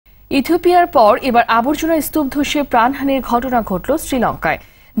ইথিওপিয়ার পর এবার আবর্জনা স্তূপ ধসে প্রাণহানির ঘটনা ঘটল শ্রীলঙ্কায়।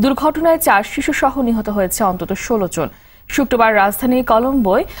 দুর্ঘটনায় 4 শিশু সহ নিহত হয়েছে অন্তত 16 জন। শুক্রবার রাজধানী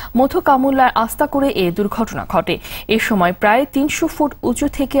কলম্বোয় মথুকামুল্লার আস্থা করে এ দুর্ঘটনা ঘটে। এ সময় প্রায় 300 ফুট উঁচু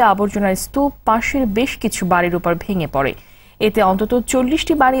থেকে আবর্জনার স্তূপ পাশের বেশ কিছু বাড়ির উপর ভেঙে পড়ে। এতে অন্তত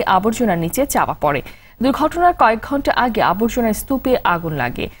 40টি বাড়ি আবর্জনার নিচে চাপা পড়ে। দুর্ঘটনার কয়েক ঘন্টা আগে আবর্জনার স্তূপে আগুন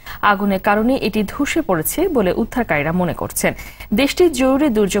লাগে। আগুনের কারণে এটি ধসে পড়েছে বলে উদ্ধারকারীরা মনে করছেন। দেশটির জরুরি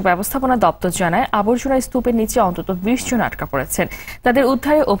দুর্যোগ ব্যবস্থাপনা দপ্তর জানায়, আবর্জনার স্তূপের নিচে অন্তত 20 জন আটকা পড়েছেন। তাদের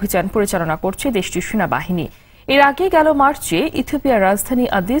উদ্ধারে অভিযান পরিচালনা করছে দেশটির সেনাবাহিনী। এর আগে গেল মার্চে ইথিওপিয়ার রাজধানী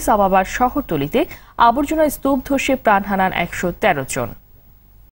আদিস আবাবার শহরতলিতে আবর্জনার স্তূপ ধসে প্রাণ হারান 113 জন।